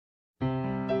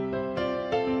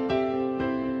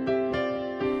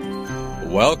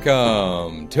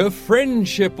Welcome to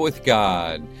Friendship with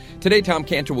God. Today, Tom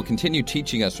Cantor will continue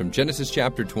teaching us from Genesis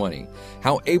chapter 20,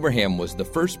 how Abraham was the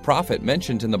first prophet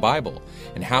mentioned in the Bible,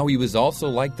 and how he was also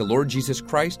like the Lord Jesus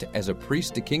Christ as a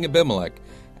priest to King Abimelech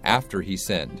after he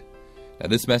sinned. Now,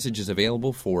 this message is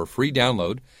available for free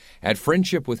download at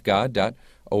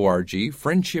friendshipwithgod.org,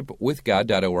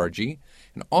 friendshipwithgod.org,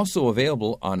 and also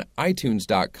available on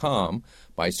iTunes.com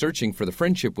by searching for the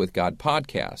Friendship with God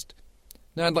podcast.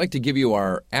 Now, I'd like to give you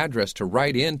our address to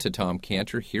write in to Tom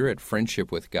Cantor here at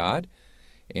Friendship with God.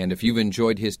 And if you've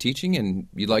enjoyed his teaching and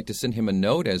you'd like to send him a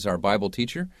note as our Bible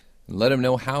teacher, let him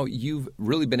know how you've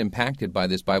really been impacted by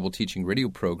this Bible teaching radio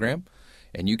program.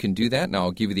 And you can do that, and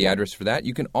I'll give you the address for that.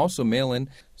 You can also mail in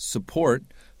support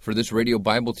for this radio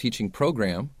Bible teaching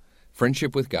program,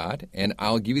 Friendship with God, and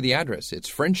I'll give you the address. It's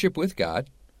Friendship with God,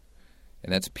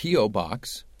 and that's P.O.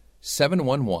 Box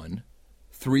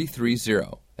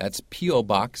 711330. That's P.O.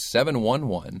 Box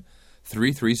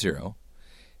 711330,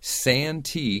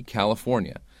 Santee,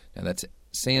 California. Now that's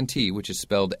Santee, which is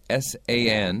spelled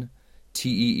S-A-N-T-E-E,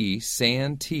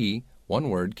 Santee, one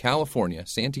word, California,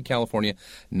 Santee, California,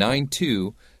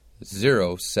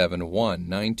 92071,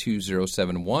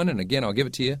 92071. And again, I'll give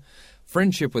it to you,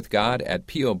 Friendship with God at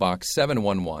P.O. Box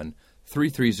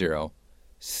 711330,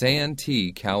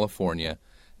 Santee, California,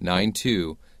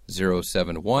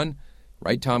 92071.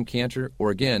 Write Tom Cantor,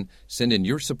 or again, send in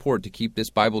your support to keep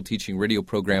this Bible teaching radio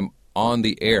program on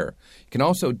the air. You can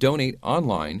also donate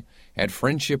online at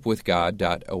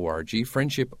friendshipwithgod.org,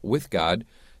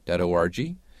 friendshipwithgod.org.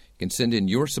 You can send in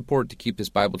your support to keep this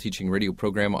Bible teaching radio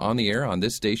program on the air on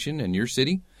this station in your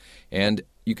city. And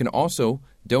you can also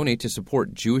donate to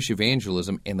support Jewish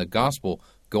evangelism and the gospel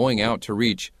going out to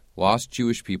reach lost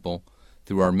Jewish people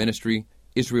through our ministry,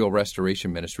 Israel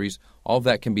Restoration Ministries. All of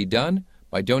that can be done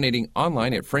by donating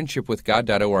online at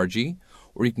friendshipwithgod.org,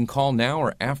 or you can call now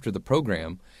or after the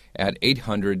program at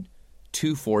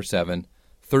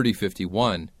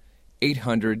 800-247-3051,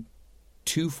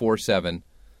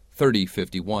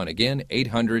 800-247-3051. Again,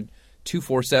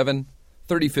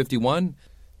 800-247-3051.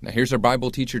 Now here's our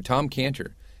Bible teacher, Tom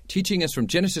Cantor, teaching us from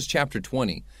Genesis chapter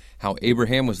 20, how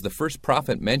Abraham was the first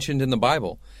prophet mentioned in the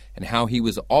Bible, and how he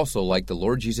was also like the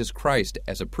Lord Jesus Christ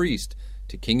as a priest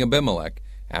to King Abimelech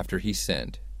after he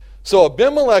sinned. So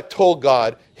Abimelech told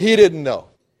God he didn't know.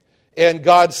 And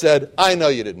God said, I know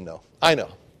you didn't know. I know.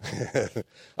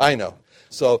 I know.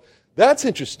 So that's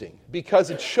interesting because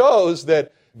it shows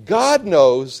that God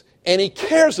knows and he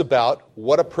cares about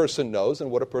what a person knows and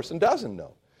what a person doesn't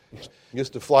know. You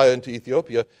used to fly into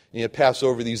Ethiopia and you pass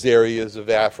over these areas of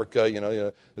Africa,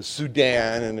 the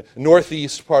Sudan and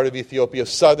northeast part of Ethiopia,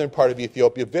 southern part of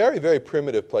Ethiopia, very, very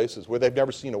primitive places where they've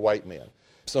never seen a white man.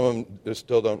 Some of them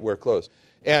still don't wear clothes.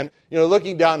 And,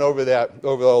 looking down over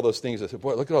all those things, I said,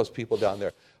 boy, look at those people down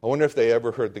there. I wonder if they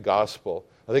ever heard the gospel.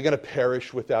 Are they going to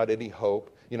perish without any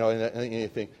hope? And you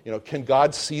think, can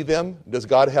God see them? Does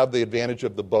God have the advantage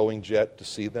of the Boeing jet to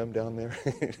see them down there?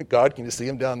 God, can you see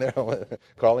them down there?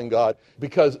 Calling God.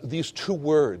 Because these two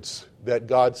words that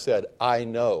God said, I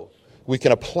know, we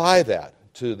can apply that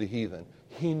to the heathen.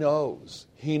 He knows.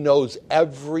 He knows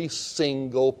every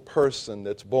single person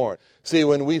that's born. See,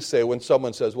 when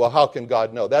someone says, well, how can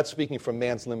God know? That's speaking from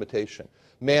man's limitation,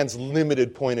 man's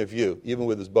limited point of view, even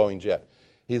with his Boeing jet.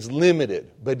 He's limited,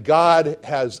 but God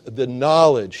has the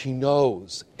knowledge. He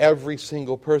knows every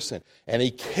single person, and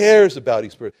he cares about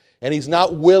each person, and he's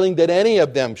not willing that any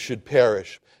of them should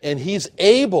perish. And he's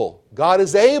able, God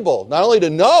is able, not only to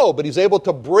know, but he's able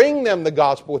to bring them the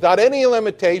gospel without any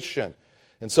limitation.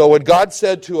 And so when God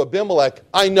said to Abimelech,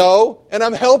 I know, and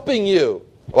I'm helping you.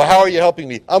 Well, how are you helping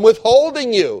me? I'm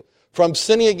withholding you from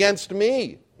sinning against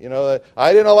me.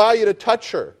 I didn't allow you to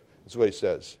touch her, is what he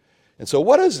says. And so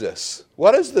what is this?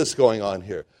 What is this going on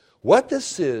here? What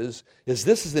this is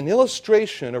this is an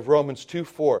illustration of Romans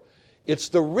 2:4. It's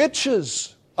the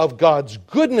riches of God's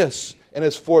goodness and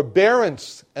his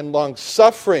forbearance and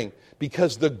long-suffering,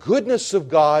 because the goodness of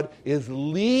God is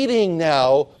leading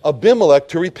now Abimelech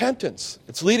to repentance.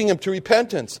 It's leading him to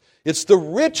repentance. It's the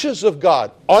riches of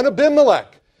God on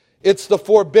Abimelech. It's the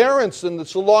forbearance and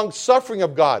it's the long-suffering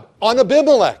of God on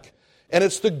Abimelech. And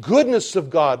it's the goodness of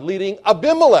God leading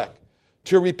Abimelech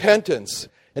to repentance.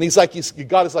 And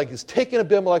God is like he's taking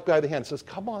Abimelech by the hand and says,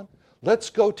 come on,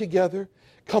 let's go together.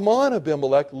 Come on,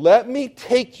 Abimelech, let me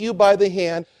take you by the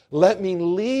hand. Let me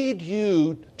lead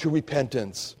you to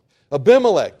repentance.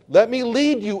 Abimelech, let me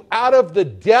lead you out of the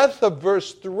death of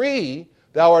verse 3,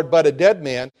 thou art but a dead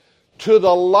man, to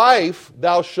the life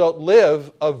thou shalt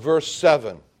live of verse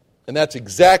 7. And that's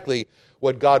exactly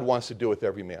what God wants to do with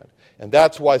every man. And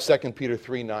that's why 2 Peter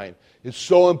 3:9 is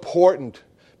so important,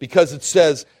 because it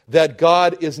says that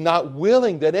God is not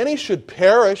willing that any should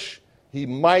perish. He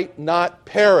might not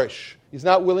perish. He's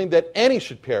not willing that any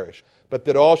should perish, but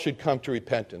that all should come to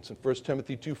repentance. In 1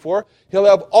 Timothy 2:4, he'll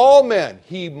have all men.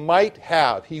 He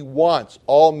wants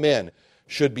all men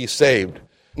should be saved.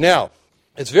 Now,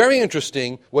 it's very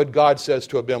interesting what God says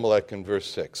to Abimelech in verse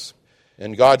 6.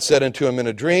 And God said unto him in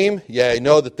a dream, Yea, I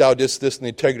know that thou didst this in the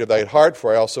integrity of thy heart,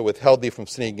 for I also withheld thee from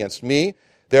sinning against me.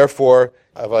 Therefore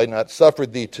have I not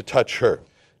suffered thee to touch her.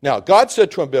 Now, God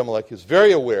said to Abimelech, he's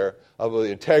very aware of the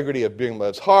integrity of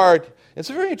Abimelech's heart. It's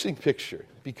a very interesting picture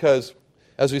because,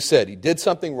 as we said, he did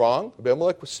something wrong.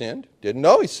 Abimelech was sinned. Didn't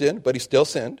know he sinned, but he still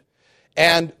sinned.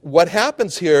 And what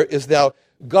happens here is now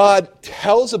God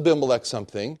tells Abimelech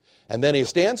something, and then he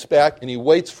stands back and he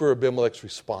waits for Abimelech's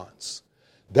response.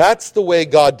 That's the way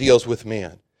God deals with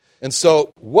man. And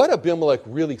so what Abimelech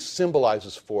really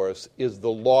symbolizes for us is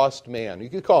the lost man. You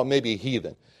could call him maybe a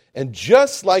heathen. And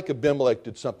just like Abimelech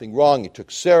did something wrong, he took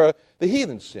Sarah, the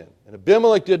heathen sinned. And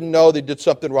Abimelech didn't know they did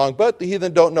something wrong, but the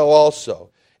heathen don't know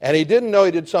also. And he didn't know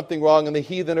he did something wrong, and the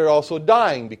heathen are also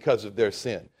dying because of their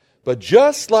sin. But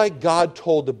just like God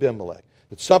told Abimelech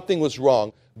that something was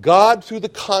wrong, God, through the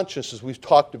conscience, as we've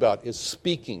talked about, is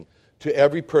speaking to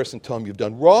every person, telling them, you've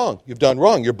done wrong. You've done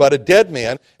wrong. You're but a dead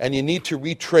man, and you need to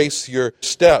retrace your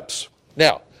steps.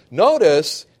 Now,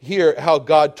 notice here how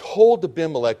God told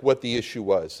Abimelech what the issue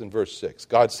was in verse 6.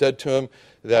 God said to him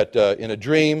that in a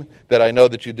dream, that I know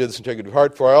that you did this in integrity of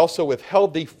heart, for I also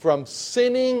withheld thee from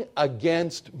sinning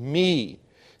against me.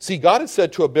 See, God had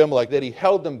said to Abimelech that he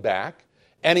held them back,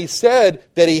 and he said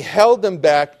that he held them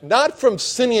back not from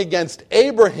sinning against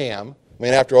Abraham. I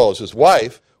mean, after all, it was his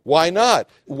wife. Why not?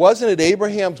 Wasn't it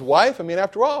Abraham's wife? I mean,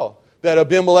 after all, that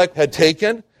Abimelech had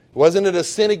taken? Wasn't it a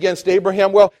sin against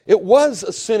Abraham? Well, it was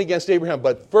a sin against Abraham,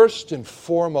 but first and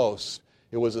foremost,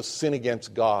 it was a sin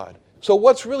against God. So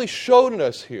what's really shown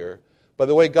us here, by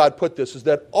the way God put this, is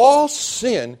that all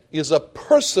sin is a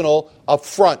personal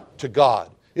affront to God.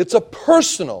 It's a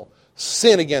personal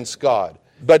sin against God.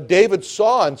 But David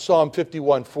saw in Psalm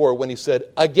 51:4 when he said,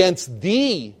 against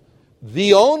thee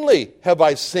only have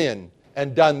I sinned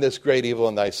and done this great evil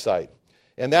in thy sight.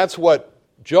 And that's what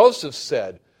Joseph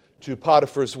said to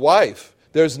Potiphar's wife.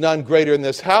 There's none greater in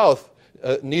this house,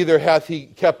 neither hath he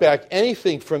kept back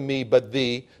anything from me but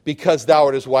thee, because thou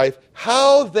art his wife.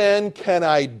 How then can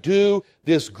I do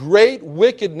this great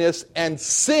wickedness and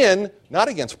sin, not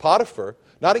against Potiphar,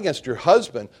 not against your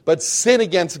husband, but sin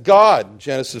against God?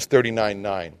 Genesis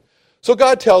 39:9. So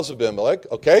God tells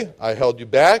Abimelech, okay, I held you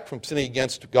back from sinning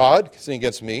against God, sinning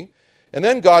against me. And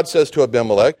then God says to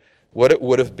Abimelech what it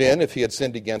would have been if he had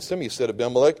sinned against him. He said,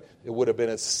 Abimelech, it would have been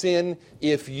a sin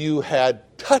if you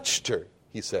had touched her,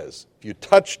 he says. If you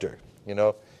touched her. You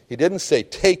know, he didn't say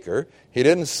take her. He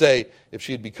didn't say if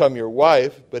she had become your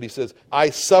wife, but he says, I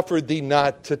suffered thee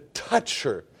not to touch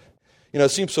her. You know,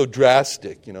 it seems so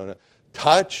drastic, you know,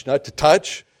 touch, not to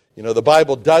touch. You know, the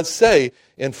Bible does say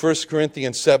in 1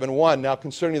 Corinthians 7:1, now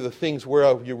concerning the things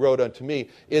whereof you wrote unto me,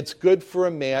 it's good for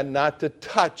a man not to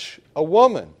touch a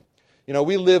woman. You know,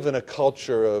 we live in a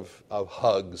culture of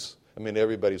hugs. I mean,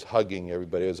 everybody's hugging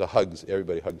everybody.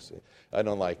 Everybody hugs. I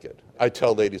don't like it. I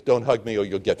tell ladies, don't hug me or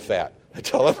you'll get fat. I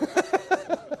tell them.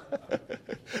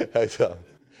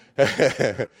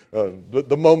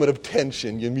 The moment of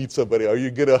tension, you meet somebody, are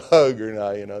you going to hug or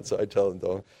not? You know, so I tell them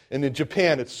don't. And in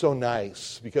Japan, it's so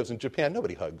nice because in Japan,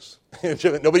 nobody hugs.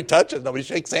 Nobody touches. Nobody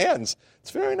shakes hands.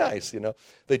 It's very nice, you know.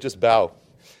 They just bow.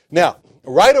 Now,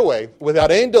 right away,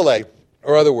 without any delay,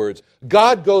 or other words,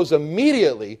 God goes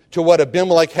immediately to what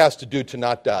Abimelech has to do to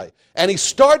not die. And he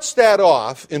starts that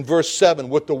off in verse 7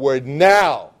 with the word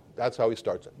now. That's how he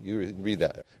starts it. You read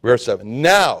that. Verse 7.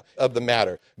 Now of the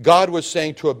matter. God was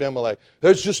saying to Abimelech,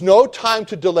 there's just no time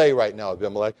to delay right now,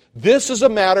 Abimelech. This is a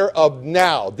matter of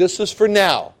now. This is for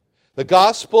now. The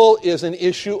gospel is an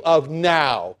issue of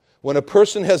now. When a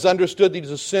person has understood that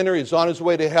he's a sinner, he's on his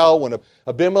way to hell. When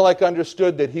Abimelech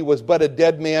understood that he was but a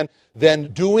dead man,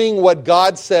 then doing what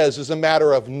God says is a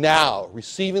matter of now.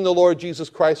 Receiving the Lord Jesus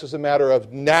Christ is a matter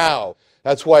of now.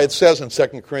 That's why it says in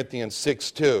 2 Corinthians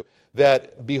 6:2,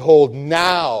 that, behold,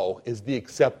 now is the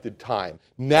accepted time.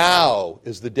 Now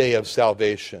is the day of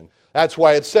salvation. That's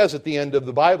why it says at the end of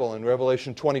the Bible in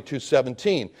Revelation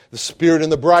 22:17, the Spirit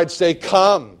and the bride say,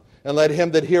 come, and let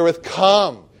him that heareth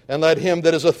come, and let him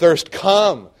that is athirst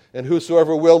come, and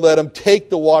whosoever will, let him take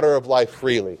the water of life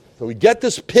freely. So we get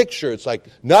this picture. It's like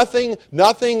nothing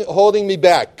holding me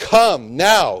back. Come,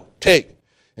 now, take.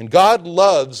 And God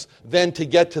loves then to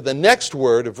get to the next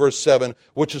word of verse 7,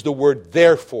 which is the word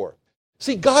therefore.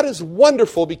 See, God is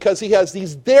wonderful because he has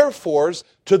these therefores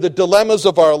to the dilemmas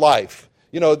of our life.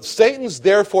 Satan's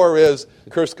therefore is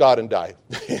curse God and die.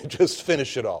 Just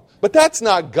finish it all. But that's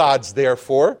not God's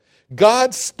therefore.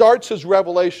 God starts his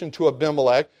revelation to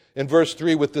Abimelech in verse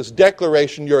 3 with this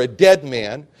declaration, you're a dead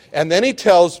man. And then he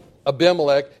tells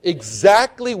Abimelech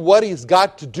exactly what he's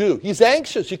got to do. He's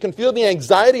anxious. You can feel the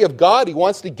anxiety of God. He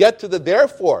wants to get to the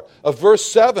therefore of verse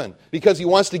 7 because he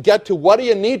wants to get to what do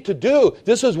you need to do.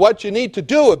 This is what you need to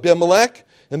do, Abimelech.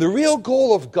 And the real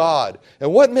goal of God,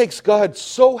 and what makes God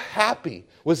so happy,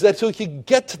 was that so he could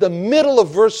get to the middle of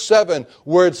verse 7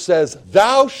 where it says,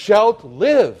 thou shalt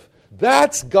live.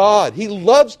 That's God. He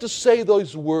loves to say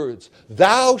those words.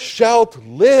 Thou shalt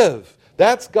live.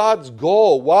 That's God's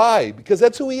goal. Why? Because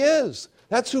that's who he is.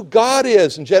 That's who God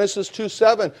is. In Genesis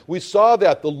 2:7, we saw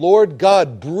that. The Lord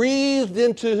God breathed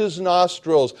into his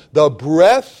nostrils the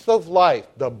breath of life.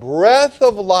 The breath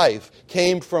of life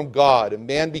came from God, and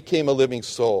man became a living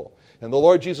soul. And the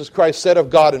Lord Jesus Christ said of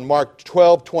God in Mark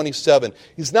 12:27,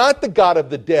 he's not the God of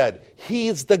the dead.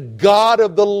 He's the God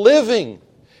of the living.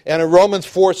 And in Romans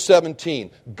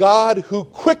 4:17, God who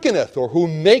quickeneth or who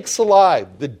makes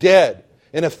alive the dead.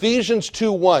 In Ephesians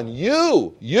 2:1,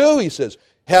 you, he says,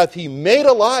 hath he made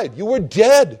alive. You were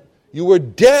dead. You were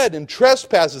dead in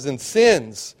trespasses and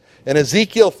sins. In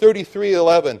Ezekiel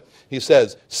 33:11, he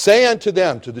says, say unto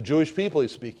them, to the Jewish people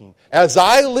he's speaking, as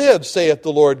I live, saith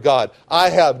the Lord God, I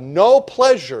have no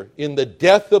pleasure in the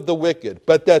death of the wicked,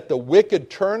 but that the wicked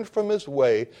turn from his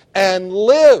way and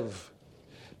live.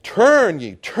 Turn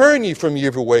ye from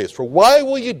your evil ways, for why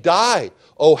will ye die,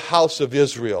 O house of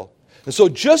Israel? And so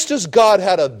just as God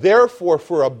had a therefore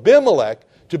for Abimelech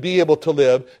to be able to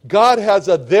live, God has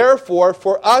a therefore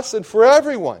for us and for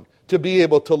everyone to be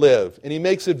able to live. And he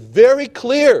makes it very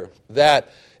clear that,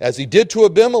 as he did to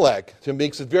Abimelech, he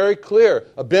makes it very clear,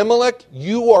 Abimelech,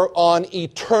 you are on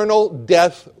eternal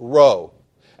death row.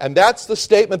 And that's the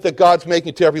statement that God's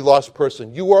making to every lost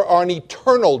person. You are on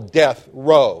eternal death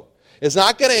row. It's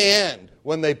not going to end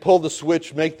when they pull the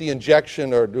switch, make the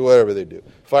injection, or do whatever they do,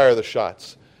 fire the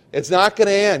shots. It's not going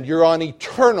to end. You're on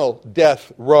eternal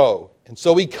death row. And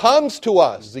so he comes to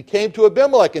us. He came to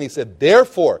Abimelech and he said,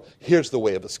 therefore, here's the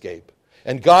way of escape.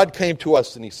 And God came to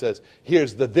us and he says,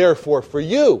 here's the therefore for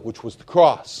you, which was the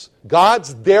cross.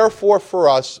 God's therefore for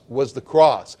us was the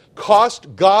cross.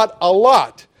 Cost God a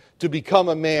lot to become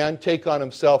a man, take on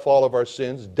himself all of our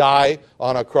sins, die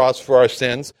on a cross for our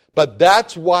sins. But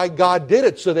that's why God did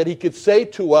it, so that he could say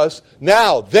to us,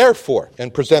 now, therefore,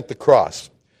 and present the cross.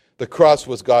 The cross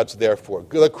was God's therefore.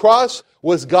 The cross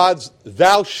was God's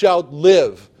thou shalt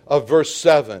live of verse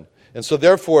 7. And so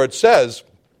therefore it says,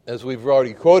 as we've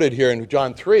already quoted here in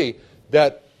John 3,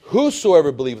 that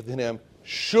whosoever believeth in him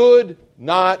should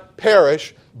not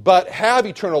perish, but have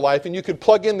eternal life. And you could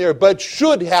plug in there, but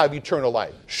should have eternal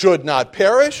life. Should not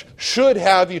perish, should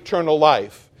have eternal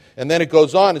life. And then it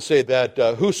goes on to say that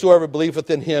whosoever believeth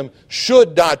in him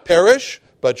should not perish,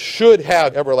 but should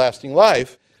have everlasting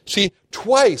life. See,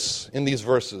 twice in these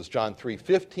verses, John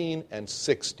 3:15 and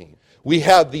 16, we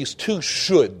have these two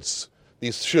shoulds.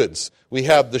 These shoulds. We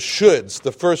have the shoulds.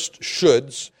 The first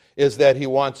shoulds is that he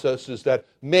wants us, is that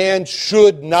man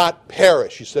should not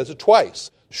perish. He says it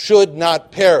twice. Should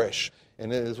not perish.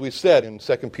 And as we said in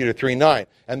 2 Peter 3:9.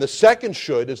 And the second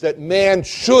should is that man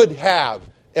should have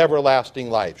everlasting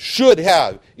life. Should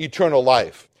have eternal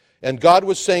life. And God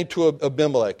was saying to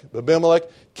Abimelech,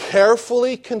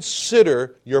 carefully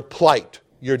consider your plight,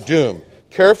 your doom.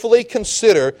 Carefully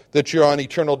consider that you're on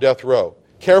eternal death row.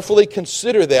 Carefully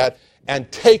consider that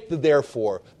and take the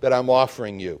therefore that I'm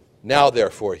offering you. Now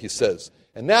therefore, he says.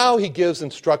 And now he gives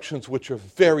instructions which are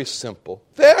very simple.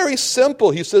 Very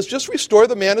simple. He says, just restore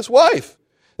the man his wife.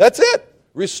 That's it.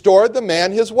 Restore the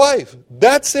man his wife.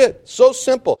 That's it. So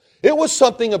simple. It was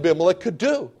something Abimelech could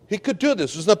do. He could do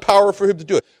this. There's no power for him to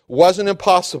do it. It wasn't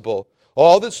impossible.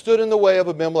 All that stood in the way of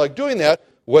Abimelech doing that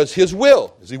was his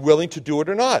will. Is he willing to do it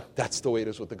or not? That's the way it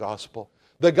is with the gospel.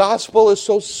 The gospel is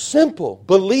so simple.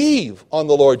 Believe on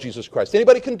the Lord Jesus Christ.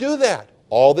 Anybody can do that.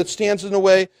 All that stands in the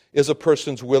way is a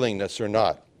person's willingness or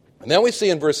not. And then we see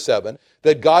in verse 7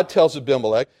 that God tells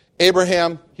Abimelech,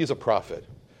 Abraham, he's a prophet.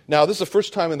 Now, this is the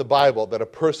first time in the Bible that a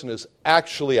person is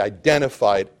actually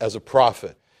identified as a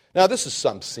prophet. Now, this is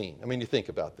some scene. I mean, you think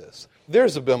about this.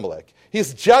 There's Abimelech.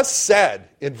 He's just said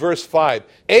in verse 5,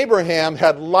 Abraham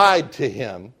had lied to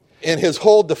him. And his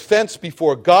whole defense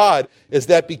before God is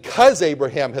that because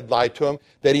Abraham had lied to him,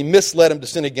 that he misled him to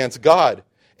sin against God.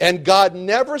 And God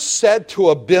never said to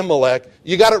Abimelech,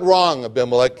 you got it wrong,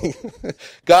 Abimelech.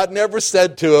 God never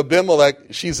said to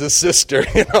Abimelech, she's his sister.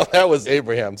 That was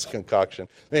Abraham's concoction.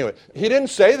 Anyway, he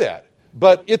didn't say that.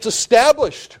 But it's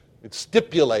established, it's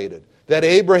stipulated, that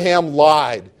Abraham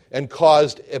lied. and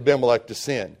caused Abimelech to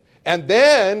sin. And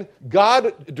then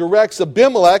God directs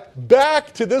Abimelech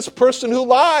back to this person who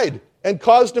lied and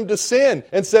caused him to sin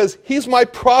and says, he's my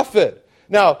prophet.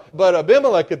 Now, but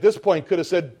Abimelech at this point could have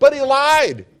said, but he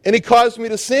lied and he caused me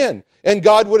to sin. And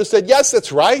God would have said, yes,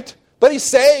 that's right, but he's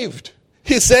saved.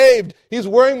 He's saved. He's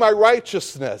wearing my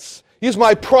righteousness. He's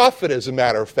my prophet, as a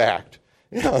matter of fact.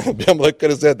 You know, Abimelech could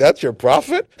have said, that's your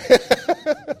prophet?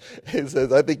 He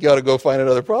says, I think you ought to go find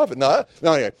another prophet. No,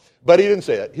 anyway. But he didn't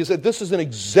say that. He said, this is an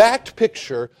exact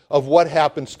picture of what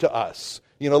happens to us.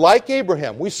 You know, like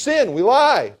Abraham, we sin, we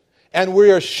lie. And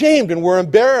we're ashamed and we're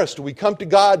embarrassed. We come to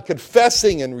God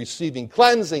confessing and receiving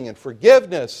cleansing and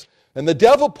forgiveness. And the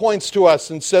devil points to us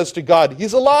and says to God,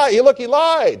 he's a lie. Hey, look, he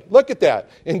lied. Look at that.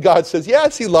 And God says,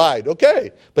 yes, he lied.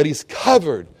 Okay. But he's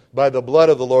covered by the blood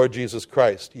of the Lord Jesus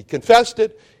Christ. He confessed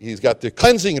it. He's got the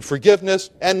cleansing and forgiveness.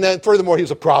 And then furthermore,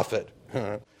 he's a prophet.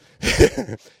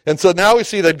 And so now we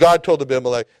see that God told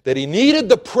Abimelech that he needed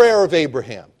the prayer of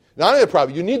Abraham. Not only the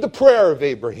prophet, you need the prayer of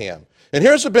Abraham. And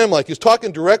here's Abimelech. He's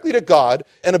talking directly to God.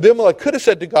 And Abimelech could have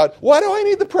said to God, why do I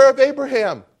need the prayer of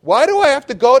Abraham? Why do I have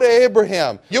to go to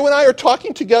Abraham? You and I are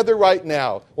talking together right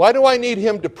now. Why do I need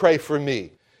him to pray for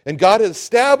me? And God has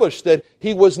established that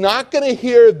he was not going to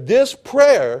hear this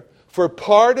prayer for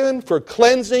pardon, for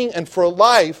cleansing, and for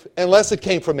life unless it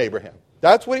came from Abraham.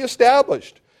 That's what he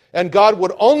established. And God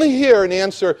would only hear and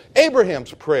answer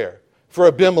Abraham's prayer for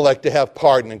Abimelech to have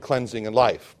pardon and cleansing and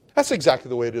life. That's exactly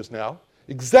the way it is now.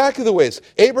 Exactly the way it is.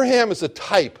 Abraham is a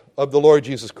type of the Lord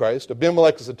Jesus Christ.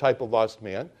 Abimelech is a type of lost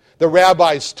man. The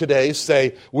rabbis today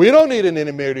say, we don't need an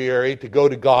intermediary to go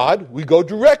to God. We go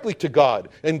directly to God.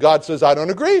 And God says, I don't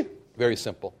agree. Very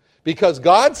simple. Because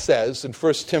God says in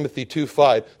 1 Timothy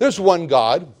 2:5, there's one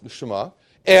God, the Shema,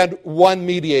 and one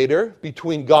mediator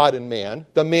between God and man,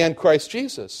 the man Christ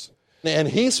Jesus. And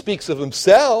he speaks of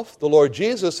himself, the Lord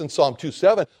Jesus, in Psalm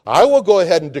 2:7. I will go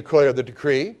ahead and declare the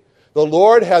decree. The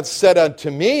Lord hath said unto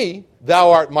me,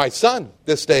 thou art my son.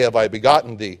 This day have I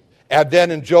begotten thee. And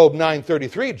then in Job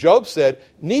 9:33, Job said,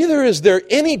 neither is there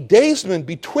any daysman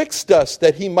betwixt us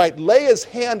that he might lay his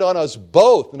hand on us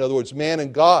both. In other words, man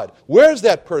and God. Where's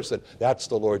that person? That's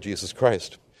the Lord Jesus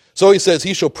Christ. So he says,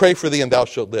 he shall pray for thee and thou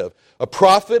shalt live. A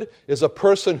prophet is a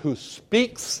person who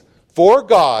speaks for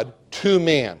God to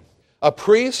man. A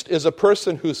priest is a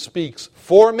person who speaks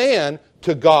for man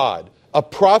to God. A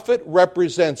prophet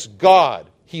represents God.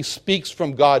 He speaks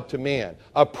from God to man.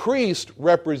 A priest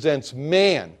represents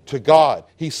man to God.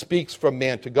 He speaks from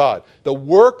man to God. The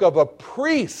work of a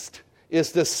priest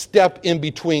is the step in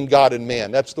between God and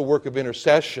man. That's the work of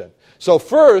intercession. So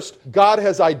first, God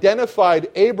has identified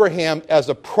Abraham as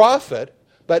a prophet,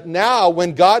 but now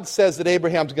when God says that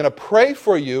Abraham's going to pray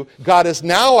for you, God is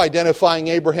now identifying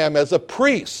Abraham as a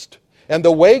priest. And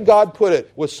the way God put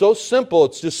it was so simple,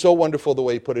 it's just so wonderful the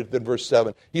way he put it in verse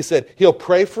 7. He said, he'll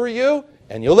pray for you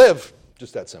and you'll live.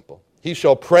 Just that simple. He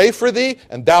shall pray for thee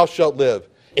and thou shalt live.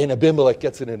 And Abimelech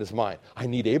gets it in his mind. I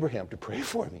need Abraham to pray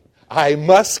for me. I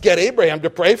must get Abraham to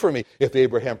pray for me. If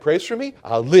Abraham prays for me,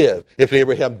 I'll live. If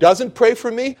Abraham doesn't pray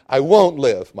for me, I won't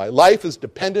live. My life is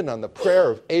dependent on the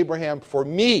prayer of Abraham for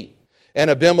me. And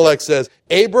Abimelech says,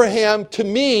 Abraham to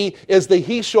me is the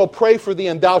he shall pray for thee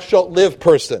and thou shalt live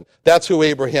person. That's who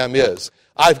Abraham is.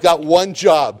 I've got one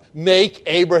job. Make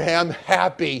Abraham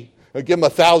happy. Or give him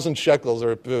 1,000 shekels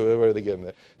or whatever they give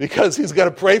him. Because he's going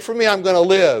to pray for me, I'm going to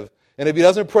live. And if he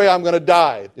doesn't pray, I'm going to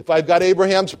die. If I've got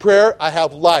Abraham's prayer, I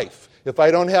have life. If I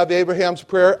don't have Abraham's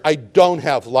prayer, I don't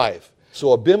have life.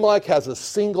 So Abimelech has a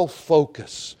single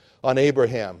focus on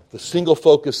Abraham. The single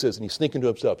focus is, and he's thinking to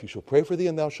himself, he shall pray for thee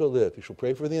and thou shalt live. He shall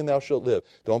pray for thee and thou shalt live.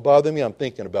 Don't bother me, I'm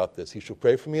thinking about this. He shall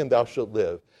pray for me and thou shalt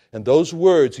live. And those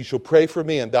words, he shall pray for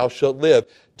me and thou shalt live,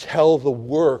 tell the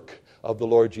work of the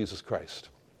Lord Jesus Christ.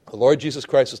 The Lord Jesus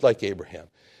Christ is like Abraham.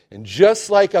 And just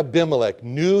like Abimelech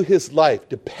knew his life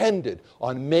depended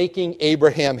on making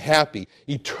Abraham happy,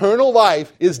 eternal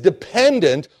life is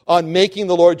dependent on making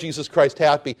the Lord Jesus Christ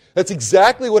happy. That's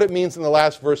exactly what it means in the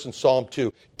last verse in Psalm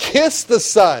 2. Kiss the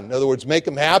Son, in other words, make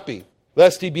him happy,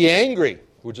 lest he be angry,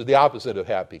 which is the opposite of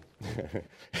happy.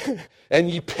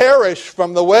 And ye perish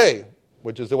from the way,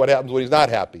 which is what happens when he's not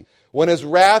happy. When his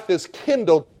wrath is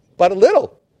kindled but a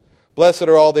little. Blessed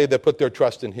are all they that put their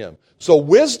trust in him. So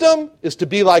wisdom is to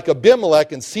be like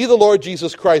Abimelech and see the Lord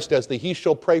Jesus Christ as the he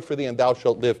shall pray for thee and thou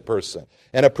shalt live person.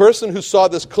 And a person who saw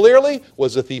this clearly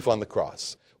was a thief on the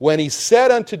cross. When he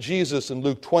said unto Jesus in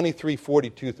Luke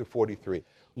 23:42-43,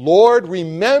 Lord,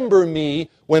 remember me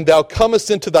when thou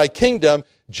comest into thy kingdom.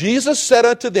 Jesus said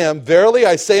unto them, Verily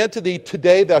I say unto thee,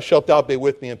 today thou shalt thou be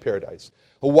with me in paradise.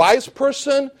 A wise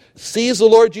person sees the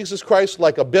Lord Jesus Christ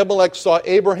like Abimelech saw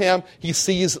Abraham. He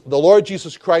sees the Lord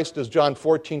Jesus Christ as John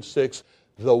 14:6,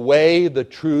 the way, the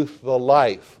truth, the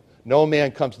life. No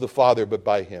man comes to the Father but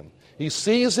by him. He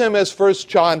sees him as 1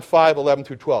 John 5:11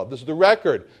 through 12. This is the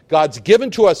record. God's given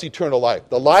to us eternal life.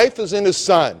 The life is in his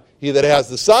Son. He that has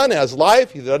the Son has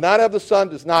life. He that does not have the Son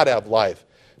does not have life.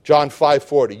 John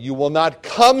 5:40, you will not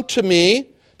come to me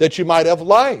that you might have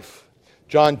life.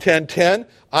 John 10:10,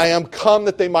 I am come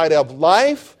that they might have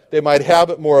life, they might have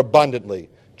it more abundantly.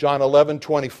 John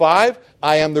 11:25,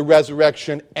 I am the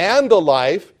resurrection and the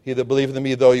life. He that believeth in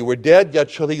me, though he were dead, yet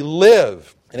shall he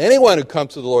live. And anyone who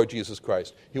comes to the Lord Jesus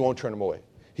Christ, he won't turn him away.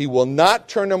 He will not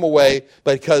turn him away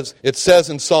because it says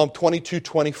in Psalm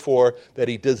 22:24 that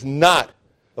he does not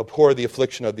abhor the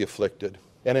affliction of the afflicted.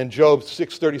 And in Job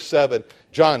 6:37,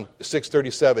 John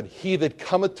 6:37, he that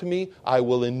cometh to me, I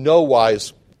will in no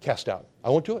wise cast out. I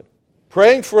won't do it.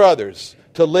 Praying for others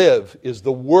to live is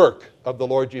the work of the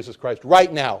Lord Jesus Christ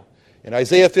right now. In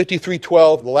Isaiah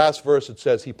 53:12, the last verse, it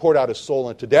says, he poured out his soul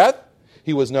unto death.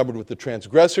 He was numbered with the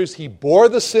transgressors. He bore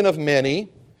the sin of many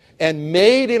and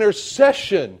made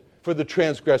intercession for the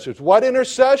transgressors. What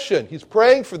intercession? He's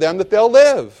praying for them that they'll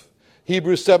live.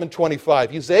 Hebrews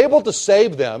 7:25, he's able to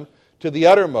save them to the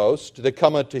uttermost that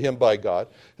come unto him by God,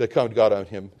 that come to God on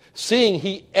him, seeing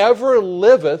he ever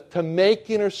liveth to make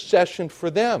intercession for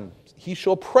them. He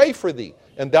shall pray for thee,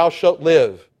 and thou shalt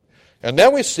live. And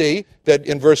then we see that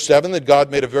in verse 7 that God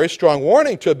made a very strong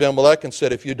warning to Abimelech and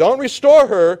said, if you don't restore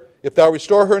her, if thou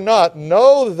restore her not,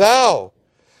 know thou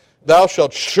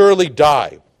shalt surely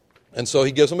die. And so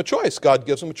he gives him a choice. God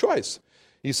gives him a choice.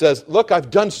 He says, look, I've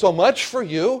done so much for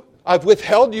you. I've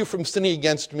withheld you from sinning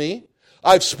against me.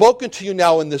 I've spoken to you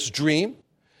now in this dream,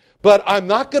 but I'm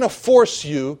not going to force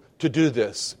you to do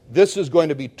this. This is going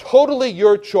to be totally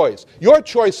your choice. Your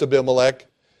choice, Abimelech.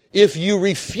 If you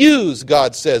refuse,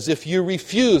 God says, if you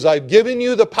refuse, I've given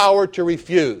you the power to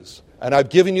refuse, and I've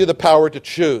given you the power to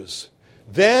choose.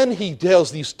 Then he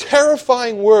tells these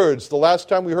terrifying words. The last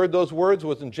time we heard those words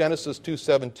was in Genesis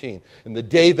 2:17. In the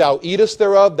day thou eatest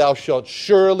thereof, thou shalt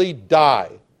surely die.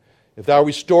 If thou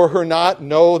restore her not,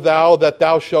 know thou that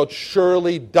thou shalt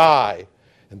surely die.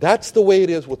 And that's the way it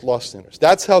is with lost sinners.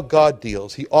 That's how God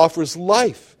deals. He offers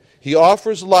life. He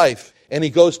offers life. And he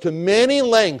goes to many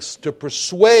lengths to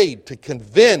persuade, to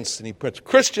convince. And he puts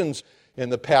Christians in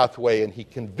the pathway. And he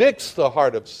convicts the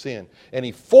heart of sin. And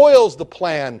he foils the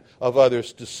plan of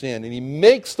others to sin. And he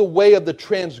makes the way of the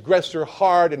transgressor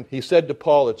hard. And he said to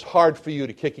Paul, it's hard for you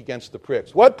to kick against the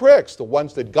pricks. What pricks? The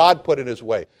ones that God put in his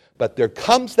way. But there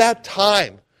comes that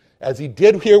time, as he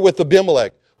did here with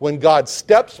Abimelech, when God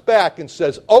steps back and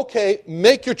says, okay,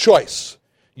 make your choice.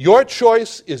 Your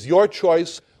choice is your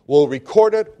choice. We'll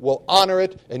record it, we'll honor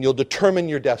it, and you'll determine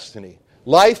your destiny.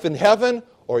 Life in heaven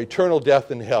or eternal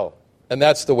death in hell. And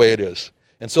that's the way it is.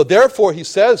 And so therefore he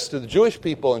says to the Jewish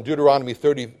people in Deuteronomy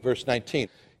 30, verse 19,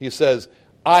 he says,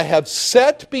 I have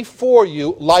set before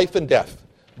you life and death,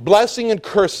 blessing and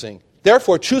cursing.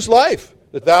 Therefore choose life,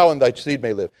 that thou and thy seed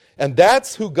may live. And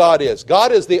that's who God is.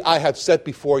 God is the I have set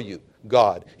before you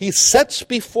God. He sets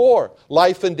before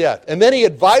life and death. And then he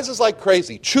advises like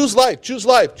crazy. Choose life, choose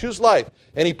life, choose life.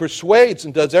 And he persuades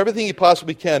and does everything he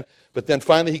possibly can. But then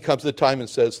finally he comes to the time and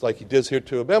says, like he does here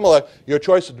to Abimelech, your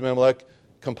choice, Abimelech,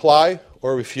 comply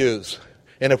or refuse.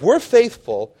 And if we're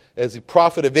faithful as the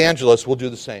prophet evangelist, we'll do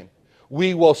the same.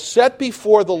 We will set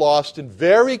before the lost in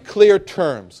very clear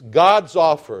terms God's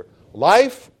offer,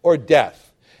 life or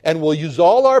death. And we'll use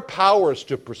all our powers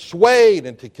to persuade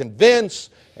and to convince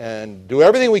and do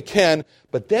everything we can.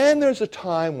 But then there's a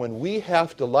time when we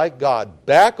have to, like God,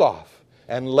 back off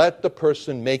and let the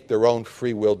person make their own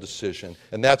free will decision.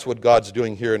 And that's what God's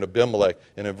doing here in Abimelech.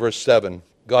 And in verse 7,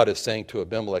 God is saying to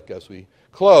Abimelech as we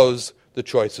close, the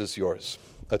choice is yours.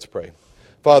 Let's pray.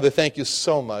 Father, thank you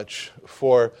so much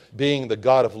for being the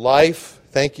God of life.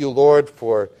 Thank you, Lord,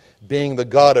 for being the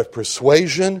God of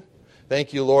persuasion.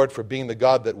 Thank you, Lord, for being the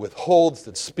God that withholds,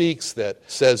 that speaks, that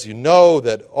says you know,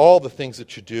 that all the things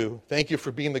that you do. Thank you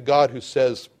for being the God who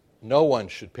says no one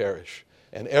should perish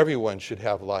and everyone should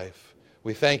have life.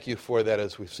 We thank you for that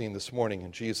as we've seen this morning.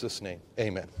 In Jesus' name,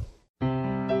 amen.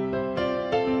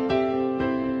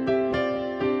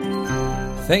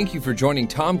 Thank you for joining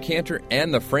Tom Cantor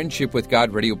and the Friendship with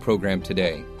God radio program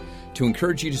today. To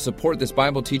encourage you to support this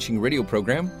Bible teaching radio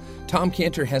program, Tom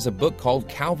Cantor has a book called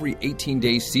Calvary 18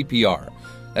 Days CPR.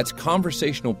 That's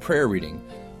conversational prayer reading,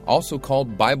 also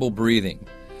called Bible breathing.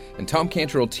 And Tom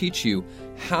Cantor will teach you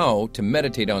how to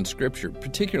meditate on Scripture,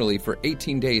 particularly for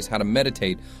 18 days, how to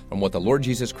meditate on what the Lord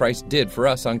Jesus Christ did for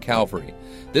us on Calvary.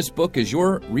 This book is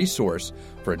your resource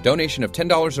for a donation of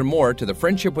 $10 or more to the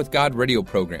Friendship with God radio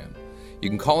program. You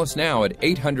can call us now at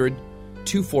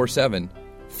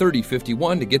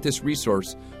 800-247-3051 to get this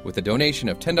resource with a donation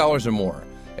of $10 or more.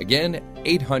 Again,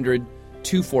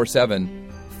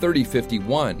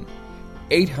 800-247-3051.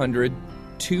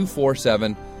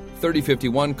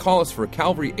 800-247-3051. Call us for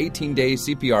Calvary 18-Day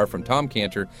CPR from Tom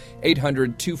Cantor,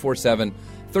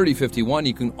 800-247-3051.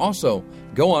 You can also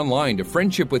go online to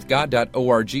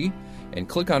friendshipwithgod.org and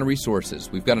click on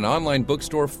resources. We've got an online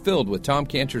bookstore filled with Tom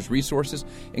Cantor's resources,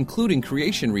 including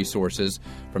creation resources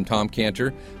from Tom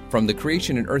Cantor from the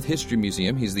Creation and Earth History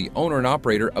Museum. He's the owner and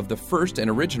operator of the first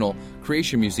and original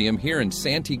Creation Museum here in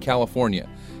Santee, California.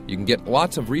 You can get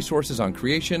lots of resources on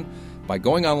creation by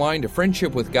going online to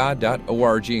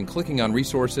friendshipwithgod.org and clicking on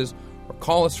resources, or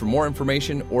call us for more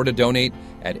information or to donate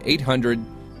at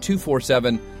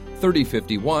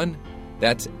 800-247-3051.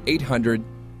 That's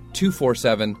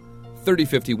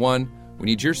 800-247-3051. We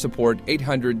need your support,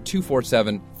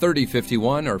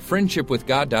 800-247-3051 or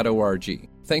friendshipwithgod.org.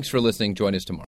 Thanks for listening. Join us tomorrow.